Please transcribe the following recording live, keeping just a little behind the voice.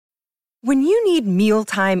When you need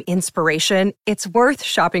mealtime inspiration, it's worth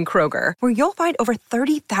shopping Kroger, where you'll find over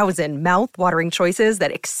 30,000 mouth-watering choices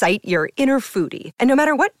that excite your inner foodie. And no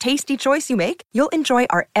matter what tasty choice you make, you'll enjoy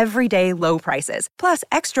our everyday low prices, plus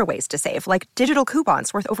extra ways to save, like digital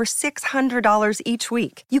coupons worth over $600 each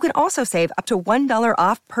week. You can also save up to $1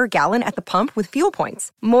 off per gallon at the pump with fuel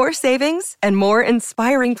points. More savings and more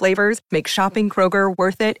inspiring flavors make shopping Kroger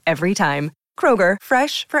worth it every time. Kroger,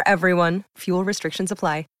 fresh for everyone. Fuel restrictions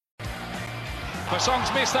apply.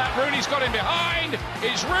 Song's missed that. Rooney's got him behind.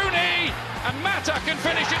 It's Rooney, and Mata can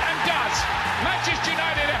finish it and does. Manchester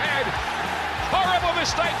United ahead. Horrible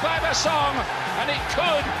mistake by Song, and it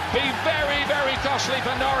could be very, very costly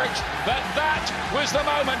for Norwich. But that was the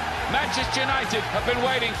moment Manchester United have been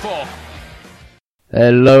waiting for.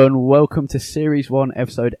 Hello and welcome to Series 1,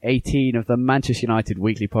 Episode 18 of the Manchester United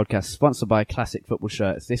Weekly Podcast, sponsored by Classic Football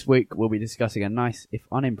Shirts. This week we'll be discussing a nice, if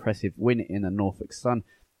unimpressive, win in the Norfolk Sun,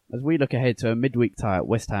 as we look ahead to a midweek tie at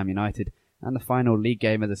West Ham United and the final league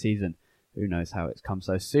game of the season. Who knows how it's come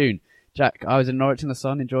so soon. Jack, I was in Norwich in the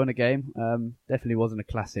sun enjoying the game. Definitely wasn't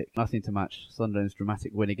a classic. Nothing to match Sunderland's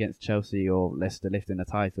dramatic win against Chelsea or Leicester lifting the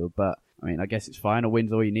title. But, I guess it's fine. A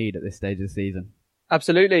win's all you need at this stage of the season.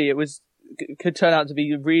 Absolutely. Could turn out to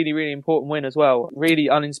be a really, really important win as well. Really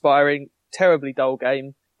uninspiring, terribly dull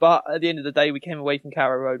game. But at the end of the day, we came away from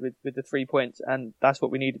Carrow Road with the 3 points, and that's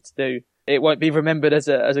what we needed to do. It won't be remembered as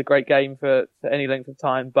a great game for any length of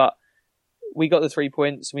time, but we got the 3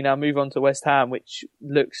 points. We now move on to West Ham, which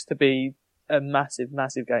looks to be a massive,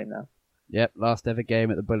 massive game now. Yep, last ever game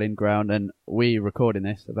at the Boleyn Ground, and we recording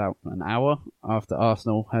this about an hour after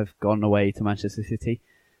Arsenal have gone away to Manchester City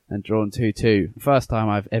and drawn 2-2. First time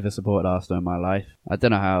I've ever supported Arsenal in my life. I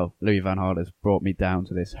don't know how Louis van Gaal has brought me down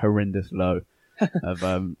to this horrendous low of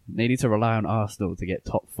needing to rely on Arsenal to get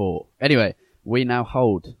top 4. Anyway, we now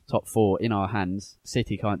hold top 4 in our hands.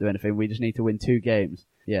 City can't do anything. We just need to win 2 games.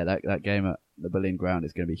 Yeah, that game at the Boleyn Ground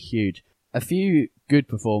is going to be huge. A few good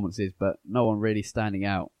performances, but no one really standing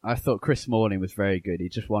out. I thought Chris Smalling was very good. He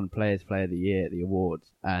just won Players Player of the Year at the awards,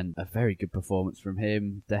 and a very good performance from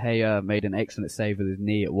him. De Gea made an excellent save with his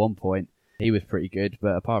knee at one point. He was pretty good,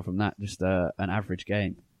 but apart from that, just an average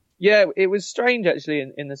game. Yeah, it was strange actually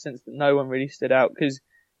in the sense that no one really stood out, because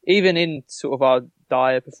even in sort of our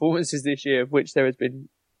dire performances this year, of which there has been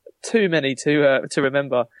too many to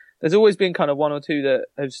remember, there's always been kind of one or two that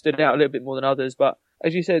have stood out a little bit more than others. But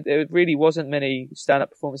as you said, there really wasn't many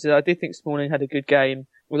stand-up performances. I did think Smalling had a good game,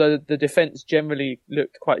 although the defence generally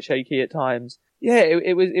looked quite shaky at times. Yeah,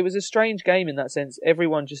 it was a strange game in that sense.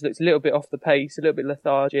 Everyone just looked a little bit off the pace, a little bit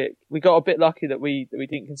lethargic. We got a bit lucky that we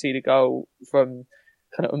didn't concede a goal from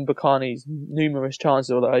kind of Mbakani's numerous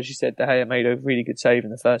chances, although, as you said, De Gea made a really good save in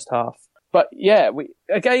the first half. But yeah,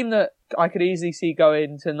 a game that I could easily see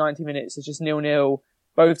going to 90 minutes is just 0-0.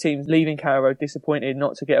 Both teams leaving Carrow Road disappointed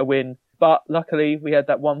not to get a win. But luckily, we had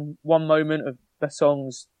that one moment of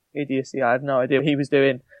Bassong's idiocy. I have no idea what he was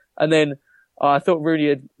doing. And then I thought Rooney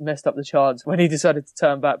had messed up the chance when he decided to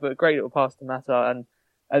turn back, but a great little pass to Mata. And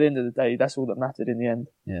at the end of the day, that's all that mattered in the end.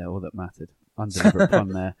 Yeah, all that mattered. Undeliberate pun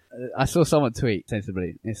there. I saw someone tweet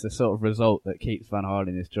sensibly, it's the sort of result that keeps Van Gaal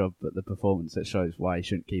in his job, but the performance that shows why he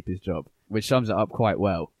shouldn't keep his job, which sums it up quite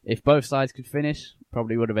well. If both sides could finish,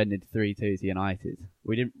 probably would have ended 3-2 to United.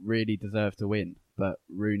 We didn't really deserve to win, but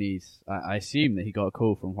I assume that he got a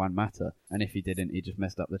call from Juan Mata, and if he didn't, he just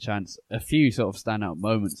messed up the chance. A few sort of standout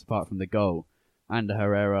moments apart from the goal, and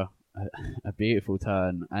Herrera, a beautiful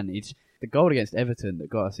turn, and the goal against Everton that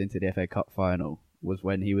got us into the FA Cup final was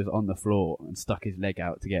when he was on the floor and stuck his leg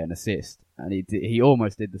out to get an assist. And he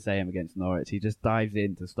almost did the same against Norwich. He just dives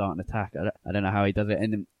in to start an attack. I don't know how he does it.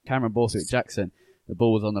 And then Cameron Borthwick-Jackson, the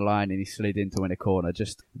ball was on the line and he slid in to win a corner.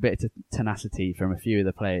 Just a bit of tenacity from a few of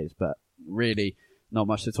the players, but really not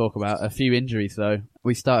much to talk about. A few injuries though.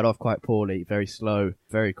 We started off quite poorly, very slow,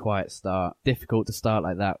 very quiet start. Difficult to start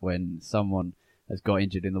like that when someone has got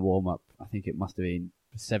injured in the warm-up. I think it must have been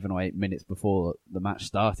 7 or 8 minutes before the match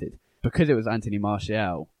started. Because it was Anthony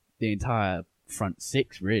Martial, the entire front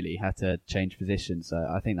six really had to change positions, so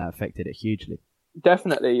I think that affected it hugely.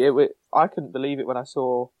 Definitely. I couldn't believe it when I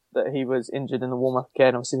saw that he was injured in the warm-up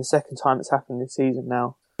again. Obviously the second time it's happened this season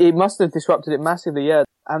now. It must have disrupted it massively, yeah.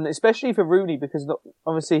 And especially for Rooney, because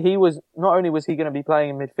obviously not only was he going to be playing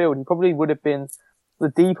in midfield, he probably would have been the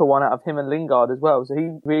deeper one out of him and Lingard as well, so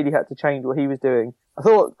he really had to change what he was doing. I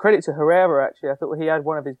thought, credit to Herrera actually, I thought he had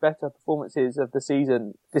one of his better performances of the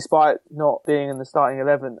season, despite not being in the starting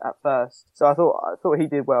 11 at first. So I thought he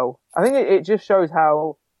did well. I think it just shows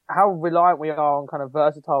how reliant we are on kind of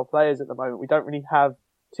versatile players at the moment. We don't really have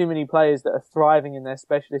too many players that are thriving in their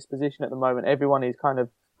specialist position at the moment. Everyone is kind of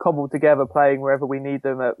cobbled together playing wherever we need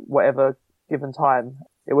them at whatever given time.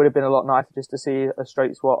 It would have been a lot nicer just to see a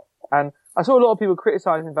straight swap. And I saw a lot of people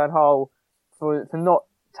criticising Van Gaal for not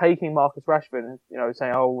taking Marcus Rashford,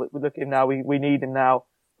 saying, oh, look at him now, we need him now.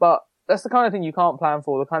 But that's the kind of thing you can't plan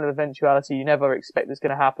for, the kind of eventuality you never expect is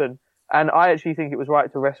going to happen. And I actually think it was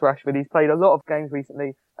right to rest Rashford. He's played a lot of games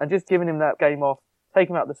recently, and just giving him that game off,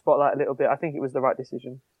 taking him out the spotlight a little bit, I think it was the right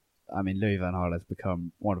decision. I mean, Louis van Gaal has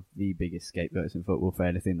become one of the biggest scapegoats in football for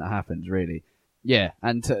anything that happens, really. Yeah,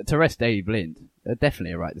 and to rest Daley Blind,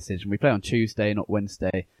 definitely a right decision. We play on Tuesday, not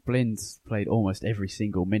Wednesday. Blind's played almost every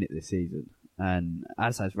single minute this season, and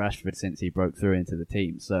as has Rashford since he broke through into the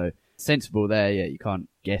team. So, sensible there. Yeah, you can't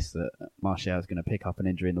guess that Martial is going to pick up an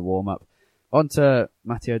injury in the warm-up. On to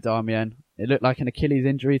Matteo Darmian. It looked like an Achilles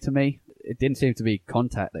injury to me. It didn't seem to be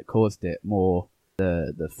contact that caused it, more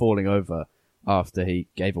the falling over after he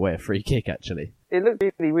gave away a free kick, actually. It looked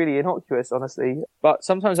really, really innocuous, honestly. But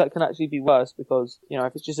sometimes that can actually be worse because,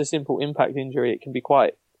 if it's just a simple impact injury, it can be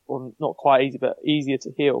not quite easy, but easier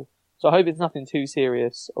to heal. So I hope it's nothing too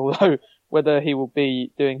serious, although whether he will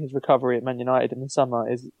be doing his recovery at Man United in the summer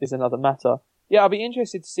is another matter. Yeah, I'll be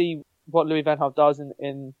interested to see what Louis van Gaal does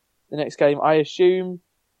in the next game. I assume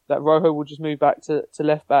that Rojo will just move back to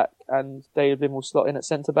left back and David Blind will slot in at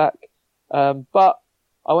centre back. But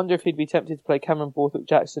I wonder if he'd be tempted to play Cameron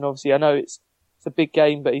Borthwick-Jackson. Obviously, I know it's a big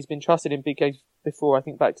game, but he's been trusted in big games before. I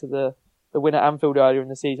think back to the win at Anfield earlier in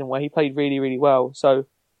the season where he played really, really well. So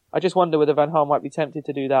I just wonder whether Van Gaal might be tempted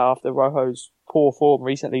to do that after Rojo's poor form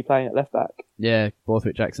recently playing at left back. Yeah,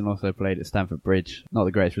 Borthwick-Jackson also played at Stamford Bridge. Not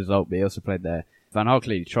the greatest result, but he also played there. Van Gaal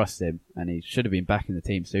clearly trusts him, and he should have been back in the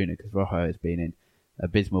team sooner because Rojo has been in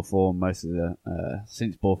abysmal form most of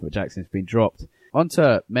since Borthwick-Jackson's been dropped. On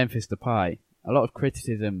to Memphis Depay. A lot of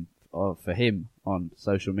criticism for him on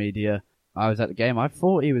social media. I was at the game. I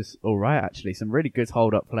thought he was all right, actually. Some really good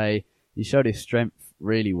hold-up play. He showed his strength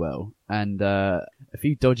really well. And a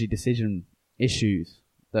few dodgy decision issues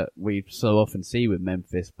that we so often see with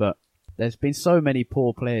Memphis. But there's been so many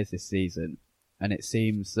poor players this season. And it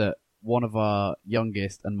seems that one of our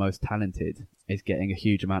youngest and most talented is getting a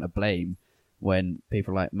huge amount of blame when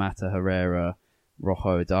people like Mata, Herrera,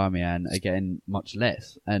 Rojo, Darmian are getting much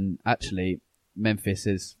less. And actually, Memphis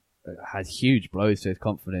has huge blows to his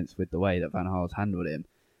confidence with the way that Van Gaal's handled him.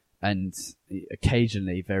 And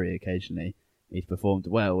occasionally, very occasionally, he's performed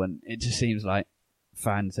well. And it just seems like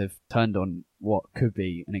fans have turned on what could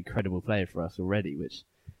be an incredible player for us already, which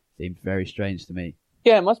seems very strange to me.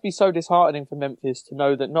 Yeah, it must be so disheartening for Memphis to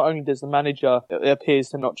know that not only does the manager, it appears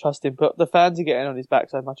to not trust him, but the fans are getting on his back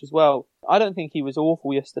so much as well. I don't think he was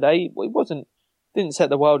awful yesterday. He didn't set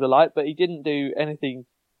the world alight, but he didn't do anything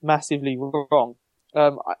massively wrong.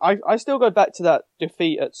 I still go back to that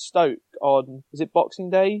defeat at Stoke on, was it Boxing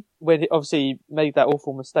Day? When he obviously made that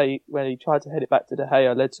awful mistake when he tried to head it back to De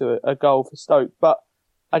Gea, led to a goal for Stoke. But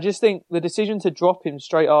I just think the decision to drop him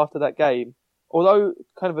straight after that game, although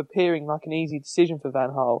kind of appearing like an easy decision for Van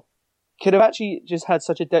Gaal, could have actually just had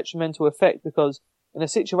such a detrimental effect because in a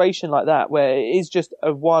situation like that where it is just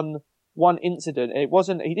a one incident, he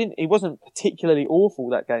wasn't particularly awful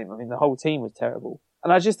that game. I mean, the whole team was terrible.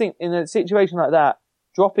 And I just think in a situation like that,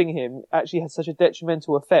 dropping him actually had such a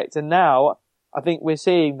detrimental effect. And now I think we're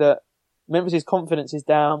seeing that Memphis' confidence is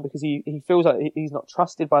down because he feels like he's not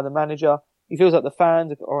trusted by the manager. He feels like the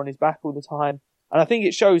fans are on his back all the time. And I think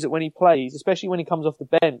it shows that when he plays, especially when he comes off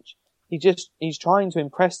the bench, he's trying to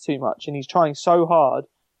impress too much and he's trying so hard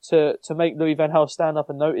to make Louis van Gaal stand up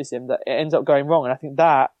and notice him that it ends up going wrong. And I think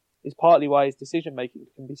that is partly why his decision-making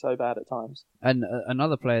can be so bad at times. And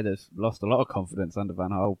another player that's lost a lot of confidence under Van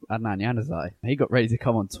Gaal, Adnan Januzaj. He got ready to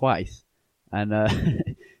come on twice and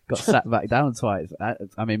got sat back down twice.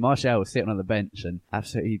 I mean, Martial was sitting on the bench and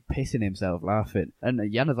absolutely pissing himself laughing. And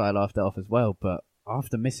Januzaj laughed it off as well, but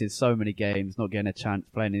after missing so many games, not getting a chance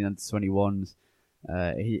playing in the under-21s,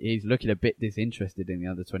 he's looking a bit disinterested in the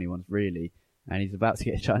under-21s, really. And he's about to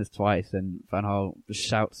get a chance twice, and Van Gaal just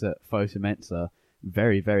shouts at Fosu Mensah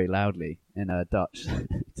very, very loudly in Dutch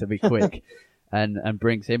to be quick and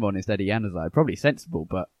brings him on instead of Januzaj. Probably sensible,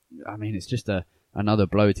 but I mean, it's just another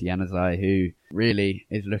blow to Januzaj, who really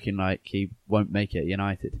is looking like he won't make it at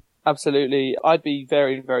United. Absolutely. I'd be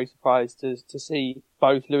very, very surprised to see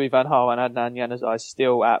both Louis van Gaal and Adnan Januzaj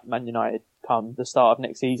still at Man United come the start of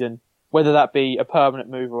next season. Whether that be a permanent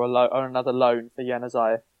move or another loan for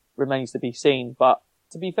Januzaj remains to be seen. But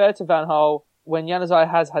to be fair to Van Gaal, when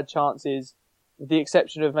Januzaj has had chances, with the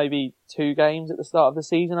exception of maybe 2 games at the start of the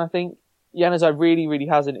season, I think, Januzaj really, really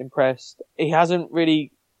hasn't impressed. He hasn't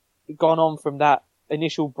really gone on from that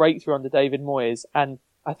initial breakthrough under David Moyes. And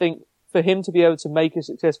I think for him to be able to make a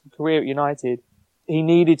successful career at United, he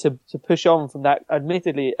needed to push on from that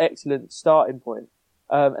admittedly excellent starting point.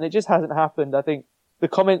 And it just hasn't happened. I think the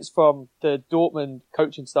comments from the Dortmund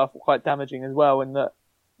coaching staff were quite damaging as well, in that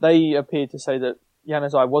they appeared to say that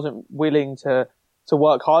Januzaj wasn't willing to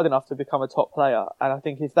work hard enough to become a top player. And I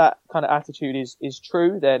think if that kind of attitude is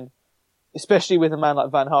true, then especially with a man like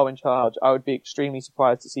Van Gaal in charge, I would be extremely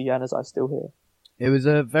surprised to see Januzaj still here. It was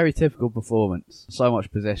a very typical performance. So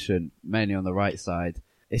much possession, mainly on the right side.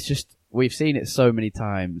 It's just, we've seen it so many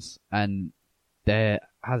times, and there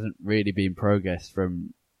hasn't really been progress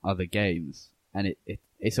from other games. And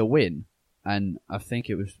it's a win. And I think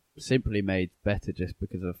it was simply made better just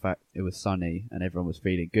because of the fact it was sunny and everyone was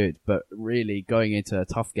feeling good. But really going into a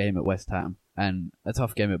tough game at West Ham and a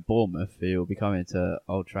tough game at Bournemouth, who will be coming to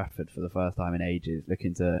Old Trafford for the first time in ages,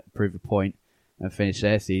 looking to prove a point and finish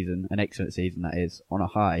their season, an excellent season that is, on a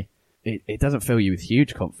high. It doesn't fill you with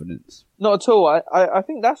huge confidence. Not at all. I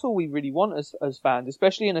think that's all we really want as fans,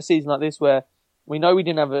 especially in a season like this where we know we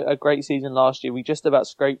didn't have a great season last year. We just about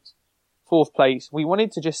scraped 4th place. We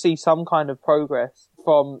wanted to just see some kind of progress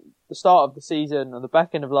from the start of the season and the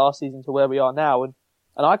back end of last season to where we are now. And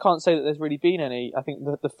I can't say that there's really been any. I think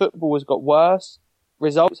that the football has got worse.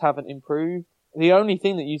 Results haven't improved. The only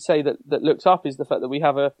thing that you'd say that looks up is the fact that we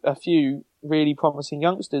have a few really promising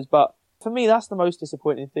youngsters. But for me, that's the most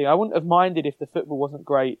disappointing thing. I wouldn't have minded if the football wasn't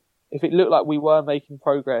great, if it looked like we were making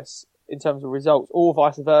progress in terms of results, or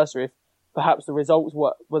vice versa, if perhaps the results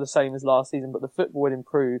were the same as last season, but the football would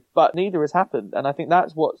improve. But neither has happened. And I think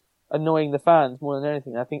that's what's annoying the fans more than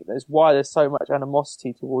anything. I think that's why there's so much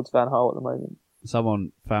animosity towards Van Gaal at the moment.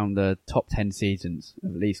 Someone found the top 10 seasons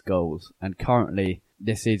of least goals, and currently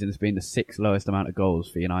this season has been the 6th lowest amount of goals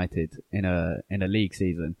for United in a league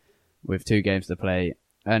season with 2 games to play.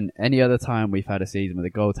 And any other time we've had a season with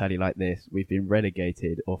a goal tally like this, we've been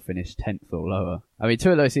relegated or finished 10th or lower. I mean,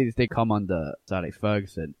 2 of those seasons did come under Alex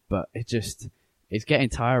Ferguson, but it's getting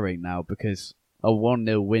tiring now, because a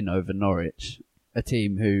 1-0 win over Norwich, a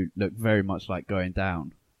team who look very much like going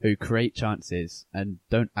down, who create chances and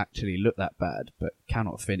don't actually look that bad, but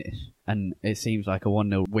cannot finish. And it seems like a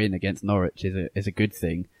 1-0 win against Norwich is a good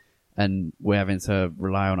thing. And we're having to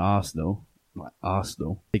rely on Arsenal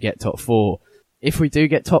to get top 4. If we do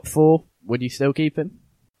get top 4, would you still keep him?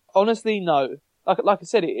 Honestly, no. Like I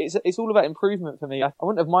said, it's all about improvement for me. I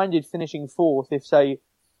wouldn't have minded finishing 4th if, say,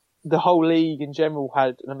 the whole league in general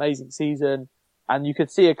had an amazing season and you could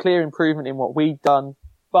see a clear improvement in what we'd done.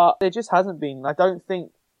 But there just hasn't been. I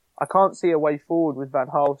can't see a way forward with Van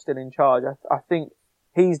Gaal still in charge. I think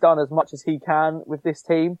he's done as much as he can with this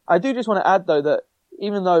team. I do just want to add, though, that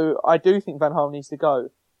even though I do think Van Gaal needs to go,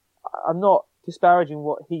 I'm not disparaging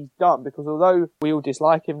what he's done, because although we all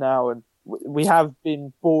dislike him now and we have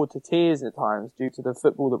been bored to tears at times due to the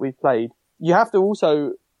football that we've played, you have to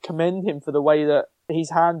also commend him for the way that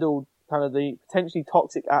he's handled kind of the potentially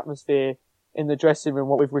toxic atmosphere in the dressing room,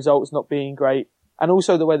 what with results not being great, and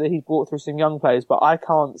also the way that he's brought through some young players. But I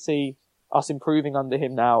can't see us improving under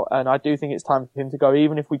him now, and I do think it's time for him to go,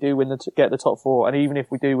 even if we do get the top 4, and even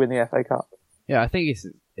if we do win the FA Cup. Yeah, I think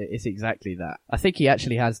it's exactly that. I think he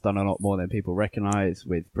actually has done a lot more than people recognise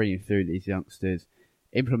with bringing through these youngsters,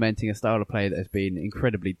 implementing a style of play that has been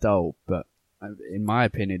incredibly dull, but in my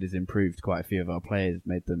opinion has improved quite a few of our players,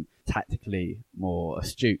 made them tactically more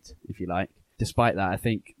astute, if you like. Despite that, I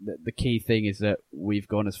think that the key thing is that we've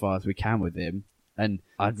gone as far as we can with him, and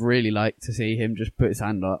I'd really like to see him just put his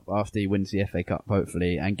hand up after he wins the FA Cup,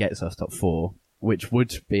 hopefully, and gets us top 4, which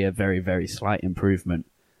would be a very, very slight improvement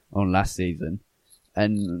on last season,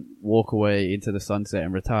 and walk away into the sunset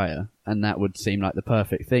and retire. And that would seem like the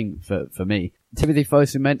perfect thing for me. Timothy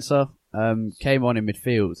Fosu-Mensah came on in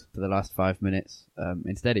midfield for the last 5 minutes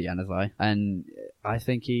instead of Januzaj, and I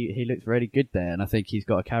think he looked really good there, and I think he's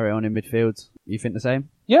got to carry on in midfield. You think the same?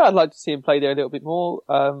 Yeah, I'd like to see him play there a little bit more.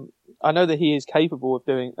 I know that he is capable of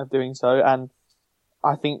doing so, and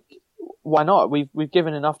I think why not? We've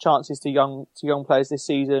given enough chances to young players this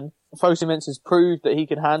season. Fosu-Mensah has proved that he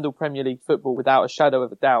can handle Premier League football without a shadow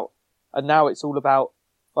of a doubt, and now it's all about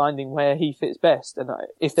finding where he fits best. And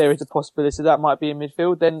if there is a possibility that might be in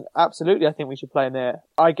midfield, then absolutely I think we should play him there.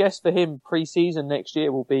 I guess for him, pre-season next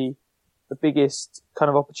year will be the biggest kind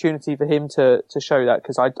of opportunity for him to show that,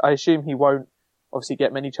 because I assume he won't obviously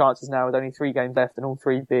get many chances now with only 3 games left and all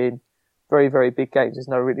 3 being very, very big games. There's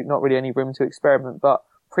not really any room to experiment. But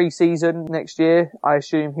pre-season next year, I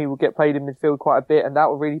assume he will get played in midfield quite a bit, and that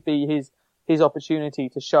will really be his opportunity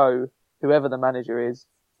to show whoever the manager is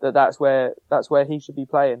that's where he should be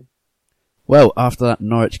playing. Well, after that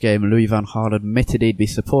Norwich game, Louis van Gaal admitted he'd be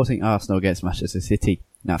supporting Arsenal against Manchester City.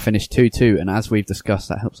 Now finished 2-2, and as we've discussed,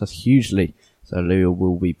 that helps us hugely, so Louis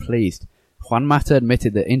will be pleased. Juan Mata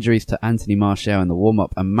admitted that injuries to Anthony Martial in the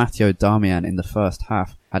warm-up and Matteo Darmian in the first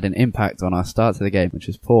half had an impact on our start to the game, which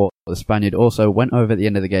was poor. The Spaniard also went over at the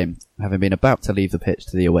end of the game, having been about to leave the pitch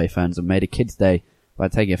to the away fans, and made a kid's day by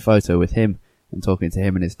taking a photo with him and talking to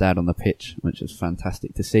him and his dad on the pitch, which was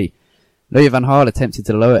fantastic to see. Louis van Gaal attempted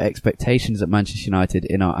to lower expectations at Manchester United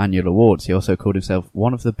in our annual awards. He also called himself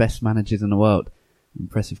one of the best managers in the world.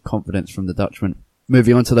 Impressive confidence from the Dutchman.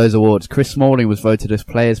 Moving on to those awards, Chris Smalling was voted as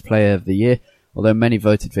Players' Player of the Year, although many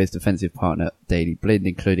voted for his defensive partner, Daley Blind,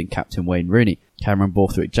 including captain Wayne Rooney. Cameron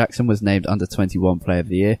Borthwick-Jackson was named Under-21 Player of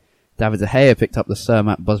the Year. David De Gea picked up the Sir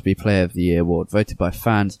Matt Busby Player of the Year award, voted by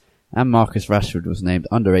fans, and Marcus Rashford was named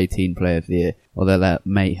Under-18 Player of the Year, although that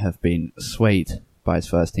may have been swayed by his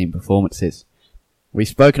first team performances. We've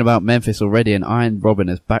spoken about Memphis already, and Ian Robin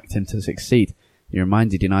has backed him to succeed. He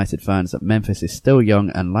reminded United fans that Memphis is still young,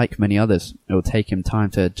 and like many others, it will take him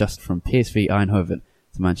time to adjust from PSV Eindhoven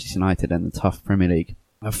to Manchester United and the tough Premier League.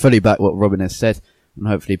 I fully back what Robin has said, and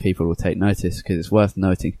hopefully people will take notice, because it's worth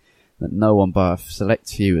noting that no one bar a select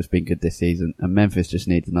few has been good this season, and Memphis just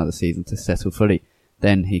needs another season to settle fully.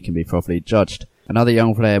 Then he can be properly judged. Another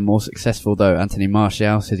young player more successful though, Anthony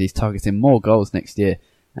Martial, says he's targeting more goals next year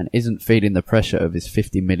and isn't feeling the pressure of his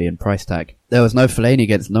 50 million price tag. There was no Fellaini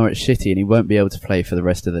against Norwich City, and he won't be able to play for the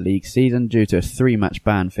rest of the league season due to a 3-match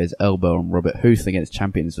ban for his elbow on Robert Huth against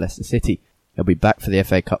champions Leicester City. He'll be back for the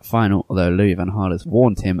FA Cup final, although Louis van Gaal has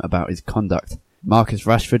warned him about his conduct. Marcus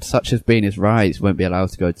Rashford, such has been his rise, won't be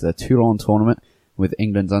allowed to go to the Toulon tournament with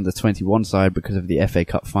England's under-21 side because of the FA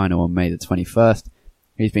Cup final on May the 21st.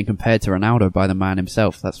 He's been compared to Ronaldo by the man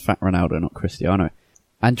himself. That's Fat Ronaldo, not Cristiano.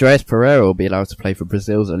 Andreas Pereira will be allowed to play for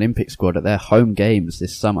Brazil's Olympic squad at their home games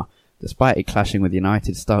this summer, despite it clashing with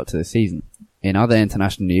United's start to the season. In other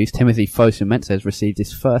international news, Timothy Fosu-Mensah has received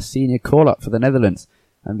his first senior call-up for the Netherlands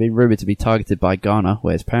and been rumoured to be targeted by Ghana,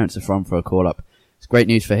 where his parents are from, for a call-up. It's great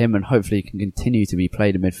news for him, and hopefully he can continue to be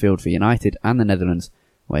played in midfield for United and the Netherlands,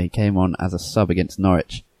 where he came on as a sub against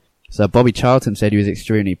Norwich. Sir Bobby Charlton said he was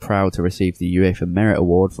extremely proud to receive the UEFA Merit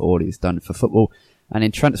Award for all he's done for football. And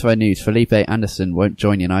in transfer news, Felipe Anderson won't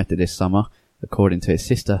join United this summer, according to his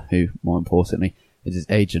sister, who, more importantly, is his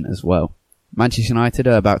agent as well. Manchester United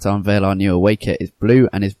are about to unveil our new away kit. It's blue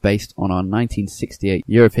and is based on our 1968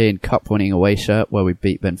 European Cup winning away shirt, where we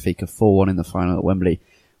beat Benfica 4-1 in the final at Wembley.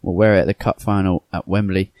 We'll wear it at the Cup final at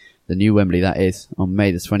Wembley, the new Wembley that is, on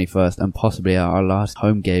May the 21st, and possibly our last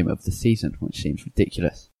home game of the season, which seems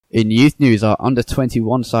ridiculous. In youth news, our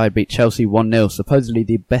under-21 side beat Chelsea 1-0, supposedly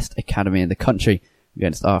the best academy in the country,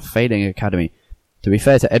 against our failing academy. To be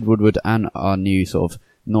fair to Ed Woodward and our new sort of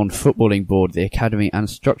non-footballing board, the academy and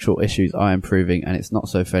structural issues are improving, and it's not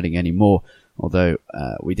so failing anymore, although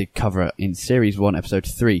we did cover in Series 1, Episode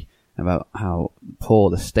 3, about how poor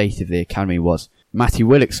the state of the academy was. Matty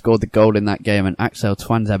Willock scored the goal in that game, and Axel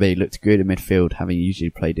Twanzebe looked good in midfield, having usually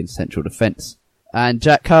played in central defence. And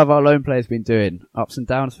Jack, how have our loan players been doing? Ups and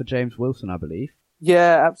downs for James Wilson, I believe.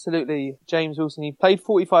 Yeah, absolutely. James Wilson, he played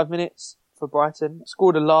 45 minutes for Brighton,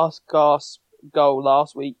 scored a last gasp goal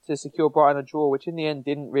last week to secure Brighton a draw, which in the end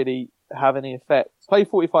didn't really have any effect. Played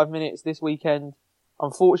 45 minutes this weekend.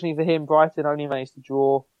 Unfortunately for him, Brighton only managed to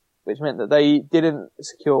draw, which meant that they didn't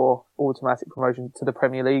secure automatic promotion to the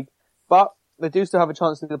Premier League. But they do still have a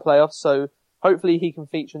chance to the playoffs, so hopefully he can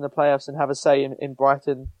feature in the playoffs and have a say in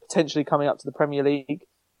Brighton potentially coming up to the Premier League.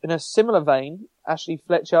 In a similar vein, Ashley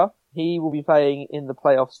Fletcher, he will be playing in the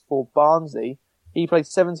playoffs for Barnsley. He played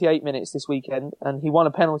 78 minutes this weekend, and he won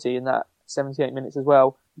a penalty in that 78 minutes as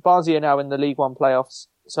well. Barnsley are now in the League One playoffs,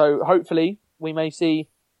 so hopefully we may see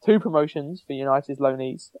 2 promotions for United's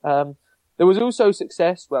loanees. There was also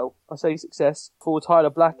success, well, I say success, for Tyler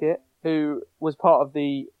Blackett, who was part of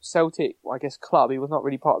the Celtic, club. He was not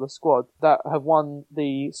really part of the squad that have won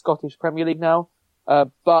the Scottish Premier League now.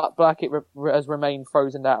 But Blackett has remained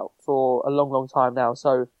frozen out for a long, long time now.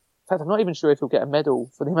 So, in fact, I'm not even sure if he'll get a medal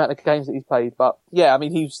for the amount of games that he's played. But yeah, I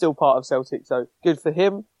mean, he's still part of Celtic, so good for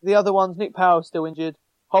him. The other ones, Nick Powell's still injured.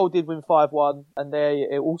 Hull did win 5-1, and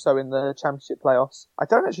they're also in the Championship playoffs. I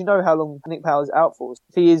don't actually know how long Nick Powell is out for.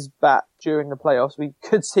 If he is back during the playoffs, we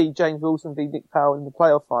could see James Wilson v Nick Powell in the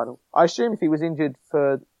playoff final. I assume if he was injured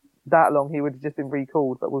for that long, he would have just been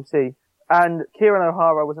recalled, but we'll see. And Kieran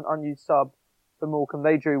O'Hara was an unused sub for Morecambe.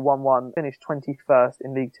 They drew 1-1, finished 21st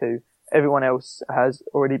in League 2. Everyone else has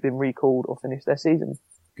already been recalled or finished their season.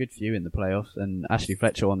 Good for you in the playoffs, and Ashley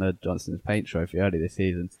Fletcher won the Johnston's Paint Trophy early this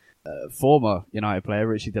season. Former United player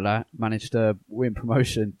Richie Delat managed to win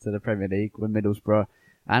promotion to the Premier League with Middlesbrough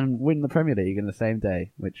and win the Premier League in the same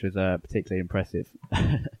day, which was particularly impressive.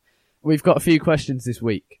 We've got a few questions this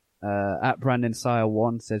week. At Brandon Sire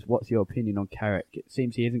 1 says, what's your opinion on Carrick? It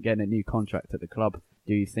seems he isn't getting a new contract at the club.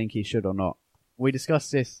 Do you think he should or not? We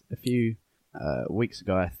discussed this a few weeks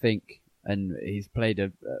ago, I think, and he's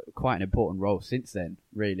played quite an important role since then,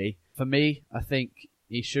 really. For me, I think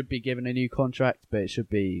he should be given a new contract, but it should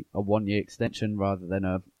be a 1-year extension rather than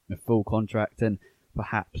a full contract, and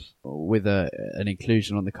perhaps with an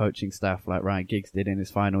inclusion on the coaching staff like Ryan Giggs did in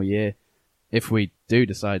his final year. If we do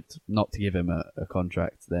decide not to give him a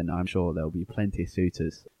contract, then I'm sure there'll be plenty of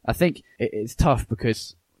suitors. I think it's tough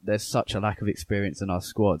because there's such a lack of experience in our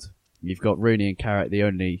squad. You've got Rooney and Carrick, the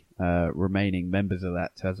only remaining members of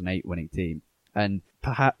that 2008 winning team. And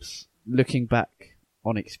perhaps looking back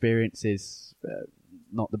on experience is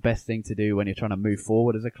not the best thing to do when you're trying to move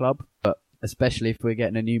forward as a club. But especially if we're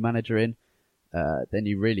getting a new manager in, then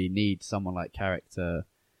you really need someone like Carrick to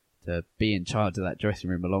be in charge of that dressing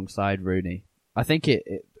room alongside Rooney. I think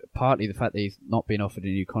it partly the fact that he's not been offered a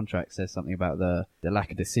new contract says something about the lack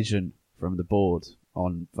of decision from the board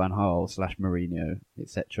on Van Gaal / Mourinho,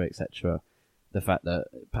 etc., etc. The fact that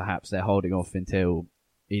perhaps they're holding off until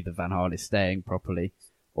either Van Gaal is staying properly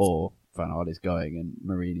or Van Gaal is going and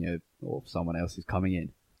Mourinho or someone else is coming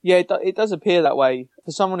in. Yeah, it does appear that way.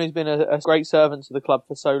 For someone who's been a great servant to the club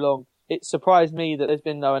for so long, it surprised me that there's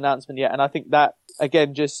been no announcement yet. And I think that,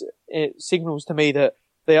 again, it signals to me that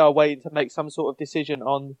they are waiting to make some sort of decision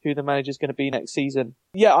on who the manager's going to be next season.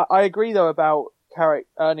 Yeah, I agree, though, about Carrick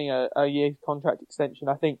earning a year contract extension.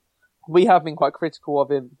 I think we have been quite critical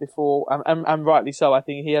of him before, and rightly so. I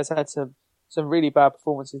think he has had some really bad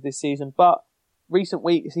performances this season, but recent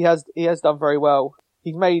weeks he has done very well.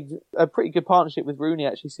 He's made a pretty good partnership with Rooney,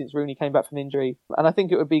 actually, since Rooney came back from injury. And I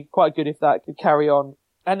think it would be quite good if that could carry on.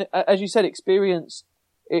 And as you said, experience,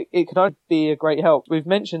 it could only be a great help. We've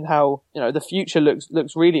mentioned how, the future looks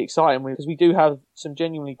really exciting because we do have some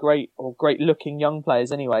genuinely great looking young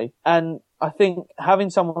players anyway. And I think having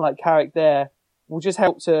someone like Carrick there will just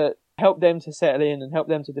help them to settle in and help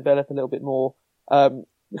them to develop a little bit more.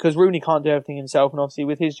 Because Rooney can't do everything himself. And obviously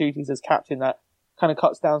with his duties as captain, that kind of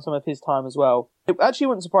cuts down some of his time as well. It actually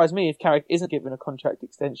wouldn't surprise me if Carrick isn't given a contract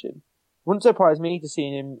extension. Wouldn't surprise me to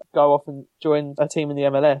see him go off and join a team in the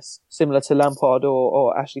MLS, similar to Lampard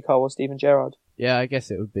or Ashley Cole or Steven Gerrard. Yeah, I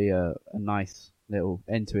guess it would be a nice little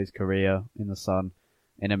end to his career in the sun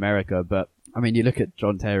in America. But, I mean, you look at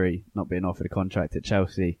John Terry not being offered a contract at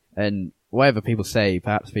Chelsea, and whatever people say,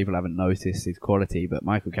 perhaps people haven't noticed his quality, but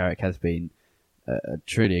Michael Carrick has been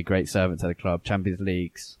truly a great servant to the club, Champions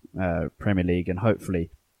Leagues, Premier League, and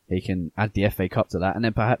hopefully he can add the FA Cup to that, and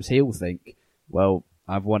then perhaps he'll think, well,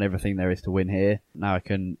 I've won everything there is to win here. Now I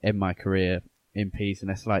can end my career in peace in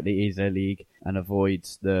a slightly easier league and avoid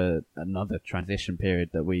another transition period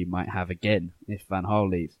that we might have again if Van Gaal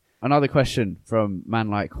leaves. Another question from man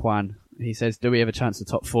like Juan. He says, do we have a chance to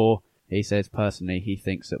top 4? He says personally he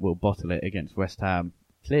thinks that we'll bottle it against West Ham.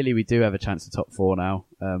 Clearly we do have a chance to top 4 now,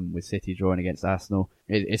 with City drawing against Arsenal.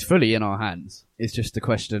 It's fully in our hands. It's just a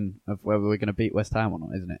question of whether we're going to beat West Ham or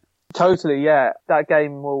not, isn't it? Totally, yeah. That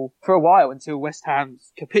game will, for a while, until West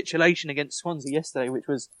Ham's capitulation against Swansea yesterday, which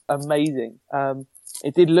was amazing.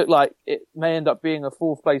 It did look like it may end up being a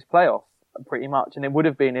 4th place playoff, pretty much, and it would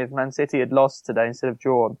have been if Man City had lost today instead of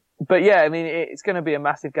drawn. But yeah, I mean, it's going to be a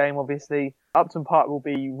massive game, obviously. Upton Park will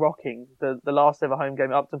be rocking, the last ever home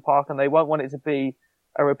game at Upton Park, and they won't want it to be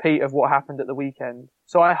a repeat of what happened at the weekend.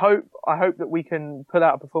 So I hope that we can put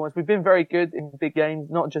out a performance. We've been very good in big games,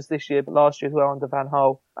 not just this year, but last year as well under Van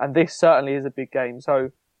Gaal. And this certainly is a big game. So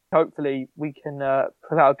hopefully we can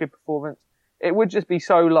put out a good performance. It would just be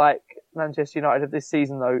so like Manchester United of this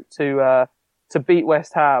season, though, to beat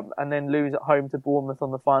West Ham and then lose at home to Bournemouth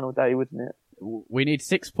on the final day, wouldn't it? We need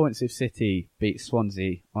 6 points if City beat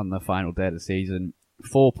Swansea on the final day of the season,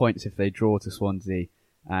 4 points if they draw to Swansea,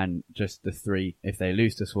 and just the 3 if they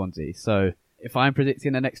lose to Swansea. So if I'm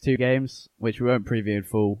predicting the next 2 games, which we won't preview in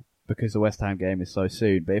full because the West Ham game is so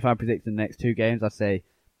soon, but if I'm predicting the next 2 games, I'd say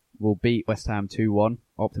we'll beat West Ham 2-1.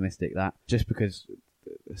 Optimistic that, just because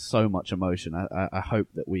there's so much emotion. I hope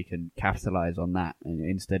that we can capitalise on that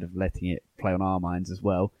instead of letting it play on our minds as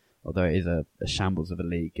well, although it is a shambles of a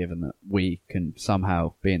league given that we can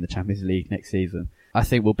somehow be in the Champions League next season. I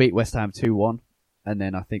think we'll beat West Ham 2-1, and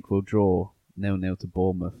then I think we'll draw 0-0 to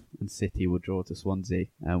Bournemouth, and City will draw to Swansea,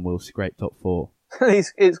 and we'll scrape top 4.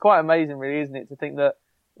 It's quite amazing, really, isn't it, to think that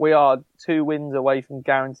we are 2 wins away from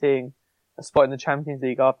guaranteeing a spot in the Champions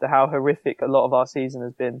League after how horrific a lot of our season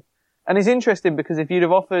has been. And it's interesting because if you'd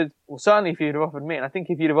have offered, well, certainly if you'd have offered me, and I think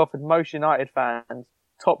if you'd have offered most United fans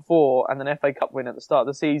top 4 and an FA Cup win at the start of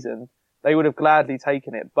the season, they would have gladly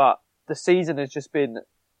taken it. But the season has just been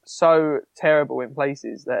so terrible in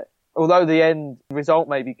places that although the end result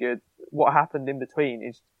may be good, what happened in between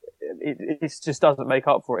it just doesn't make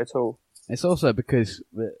up for it at all. It's also because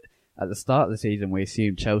at the start of the season we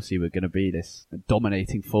assumed Chelsea were going to be this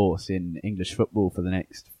dominating force in English football for the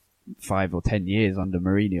next 5 or 10 years under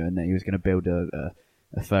Mourinho, and that he was going to build a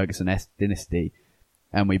Ferguson-esque dynasty.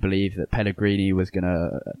 And we believed that Pellegrini was going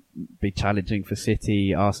to be challenging for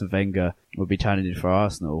City, Arsene Wenger would be challenging for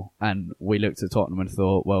Arsenal. And we looked at Tottenham and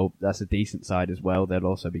thought, well, that's a decent side as well. They'll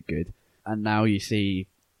also be good. And now you see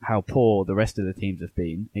how poor the rest of the teams have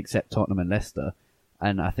been, except Tottenham and Leicester.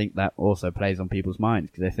 And I think that also plays on people's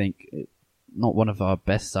minds, because they think not one of our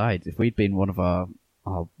best sides. If we'd been one of our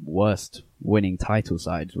worst winning title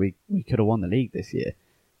sides, we could have won the league this year,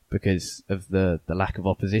 because of the lack of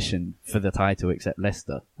opposition for the title except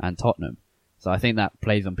Leicester and Tottenham. So I think that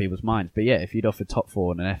plays on people's minds. But yeah, if you'd offered top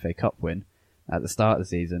 4 and an FA Cup win at the start of the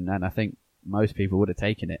season, and I think most people would have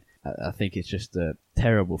taken it. I think it's just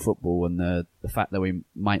terrible football, and the fact that we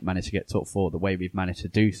might manage to get top 4 the way we've managed to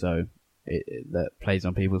do so, that plays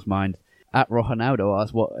on people's minds. At Rojanaldo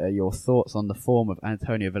asked, what are your thoughts on the form of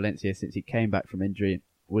Antonio Valencia since he came back from injury?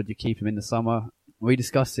 Would you keep him in the summer? We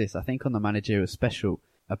discussed this, I think, on the managerial special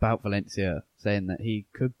about Valencia, saying that he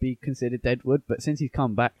could be considered deadwood, but since he's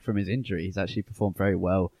come back from his injury, he's actually performed very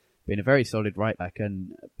well, been a very solid right back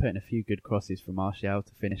and putting a few good crosses from Martial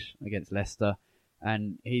to finish against Leicester,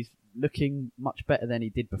 and he's looking much better than he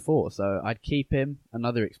did before, so I'd keep him.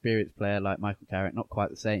 Another experienced player like Michael Carrick, not quite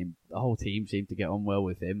the same. The whole team seemed to get on well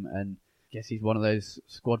with him, and I guess he's one of those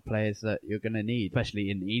squad players that you're going to need, especially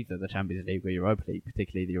in either the Champions League or Europa League,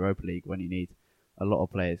 particularly the Europa League when you need a lot of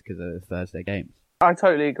players because of the Thursday games. I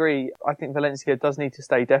totally agree. I think Valencia does need to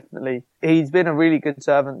stay, definitely. He's been a really good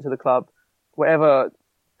servant to the club. Whatever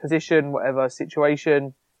position, whatever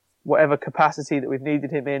situation, whatever capacity that we've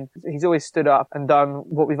needed him in, he's always stood up and done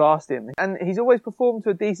what we've asked him. And he's always performed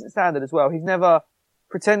to a decent standard as well. He's never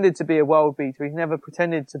pretended to be a world beater. He's never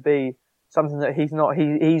pretended to be something that he's not.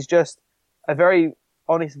 He's just a very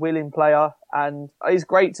honest, willing player. And it's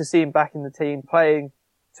great to see him back in the team playing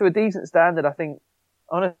to a decent standard.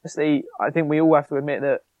 Honestly, I think we all have to admit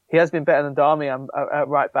that he has been better than Darmian at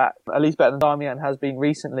right back, at least better than Darmian has been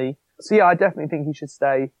recently. So yeah, I definitely think he should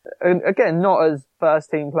stay. And again, not as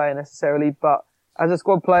first team player necessarily, but as a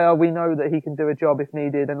squad player, we know that he can do a job if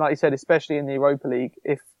needed. And like you said, especially in the Europa League,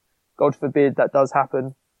 if God forbid that does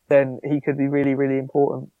happen, then he could be really, really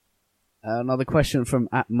important. Another question from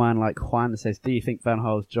 @manlikejuan says, do you think Van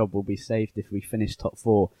Gaal's job will be saved if we finish top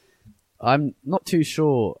 4? I'm not too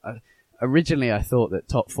sure. Originally, I thought that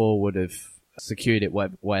top 4 would have secured it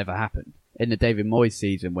whatever happened. In the David Moyes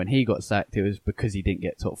season, when he got sacked, it was because he didn't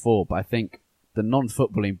get top 4. But I think the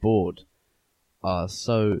non-footballing board are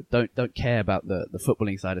don't care about the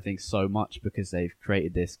footballing side of things so much, because they've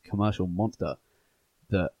created this commercial monster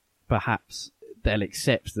that perhaps they'll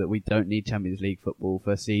accept that we don't need Champions League football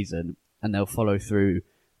for a season, and they'll follow through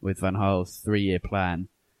with Van Gaal's 3-year plan,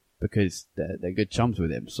 because they're good chums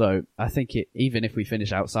with him. So I think even if we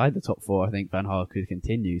finish outside the top 4, I think Van Gaal could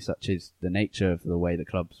continue, such is the nature of the way the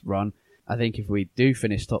club's run. I think if we do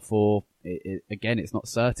finish top 4, again, it's not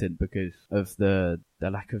certain because of the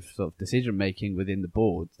lack of sort of decision making within the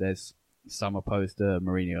board. There's some opposed to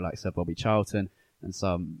Mourinho, like Sir Bobby Charlton, and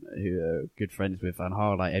some who are good friends with Van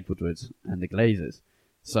Gaal, like Ed Woodward and the Glazers.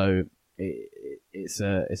 So it's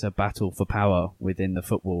a battle for power within the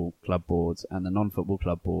football club boards and the non-football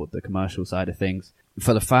club board, the commercial side of things.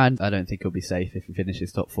 For the fans, I don't think he'll be safe if he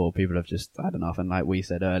finishes top 4. People have just had enough, and like we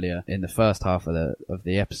said earlier in the first half of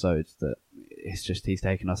the episodes, that it's just he's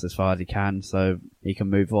taken us as far as he can, so he can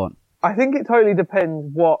move on. I think it totally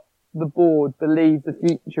depends what the board believe the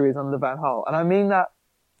future is under Van Gaal, and I mean that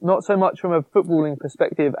not so much from a footballing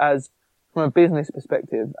perspective as from a business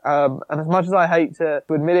perspective. And as much as I hate to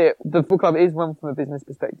admit it, the football club is run from a business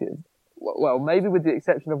perspective. Well, maybe with the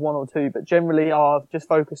exception of 1 or 2, but generally are just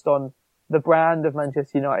focused on the brand of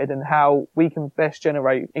Manchester United and how we can best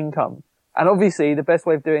generate income. And obviously the best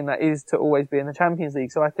way of doing that is to always be in the Champions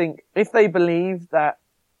League. So I think if they believe that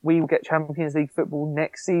we will get Champions League football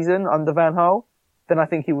next season under Van Gaal, then I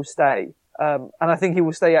think he will stay. And I think he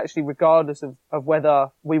will stay actually regardless of whether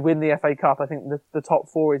we win the FA Cup. I think the top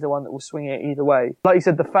 4 is the one that will swing it either way. Like you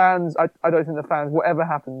said, the fans, I don't think the fans, whatever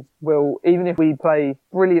happens, will, even if we play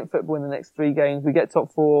brilliant football in the next 3 games, we get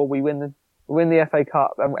top 4, we win the FA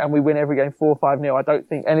Cup and we win every game 4-5-0. I don't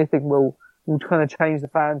think anything will kind of change the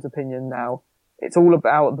fans' opinion now. It's all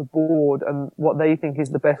about the board and what they think is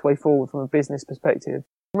the best way forward from a business perspective.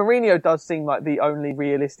 Mourinho does seem like the only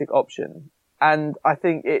realistic option. And I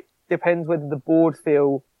think it depends whether the board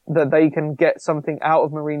feel that they can get something out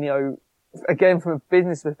of Mourinho, again, from a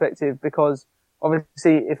business perspective, because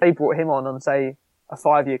Obviously, if they brought him on say, a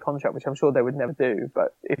 5-year contract, which I'm sure they would never do,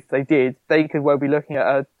 but if they did, they could well be looking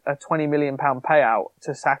at a £20 million payout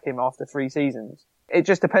to sack him after 3 seasons. It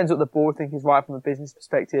just depends what the board think is right from a business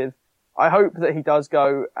perspective. I hope that he does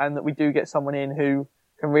go and that we do get someone in who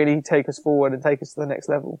can really take us forward and take us to the next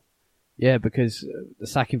level. Yeah, because the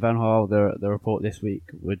sacking Van Gaal, the report this week,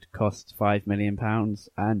 would cost £5 million,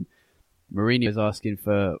 and Mourinho is asking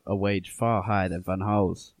for a wage far higher than Van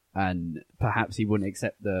Gaal's, and perhaps he wouldn't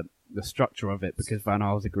accept the structure of it because Van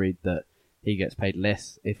Gaal's agreed that he gets paid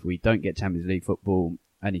less if we don't get Champions League football,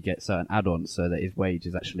 and he gets certain add-ons so that his wage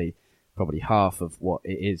is actually probably half of what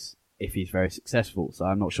it is if he's very successful. So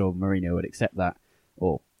I'm not sure Mourinho would accept that,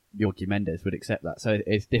 or Jorge Mendes would accept that. So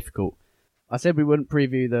it's difficult. I said we wouldn't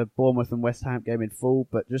preview the Bournemouth and West Ham game in full,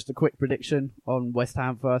 but just a quick prediction on West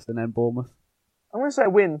Ham first and then Bournemouth. I'm going to say a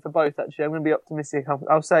win for both, actually. I'm going to be optimistic.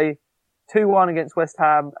 I'll say 2-1 against West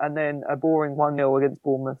Ham and then a boring 1-0 against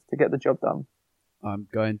Bournemouth to get the job done. I'm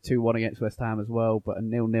going 2-1 against West Ham as well, but a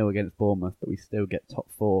 0-0 against Bournemouth, but we still get top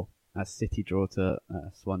 4 as City draw to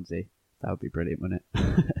Swansea. That would be brilliant, wouldn't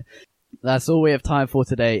it? That's all we have time for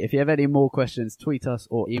today. If you have any more questions, tweet us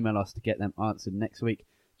or email us to get them answered next week.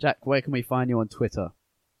 Jack, where can we find you on Twitter?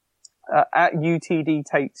 At UTD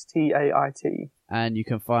Tates, T-A-I-T. And you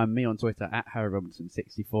can find me on Twitter at Harry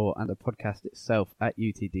Robinson64 and the podcast itself at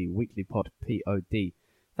UTD Weekly Pod POD.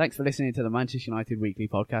 Thanks for listening to the Manchester United Weekly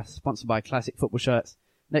Podcast, sponsored by Classic Football Shirts.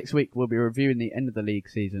 Next week, we'll be reviewing the end of the league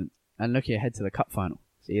season and looking ahead to the cup final.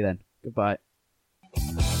 See you then. Goodbye.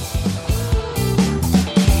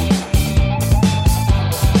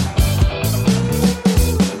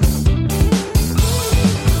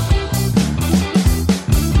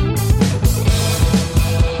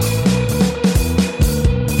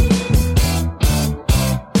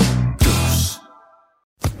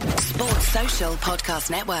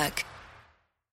 Podcast Network.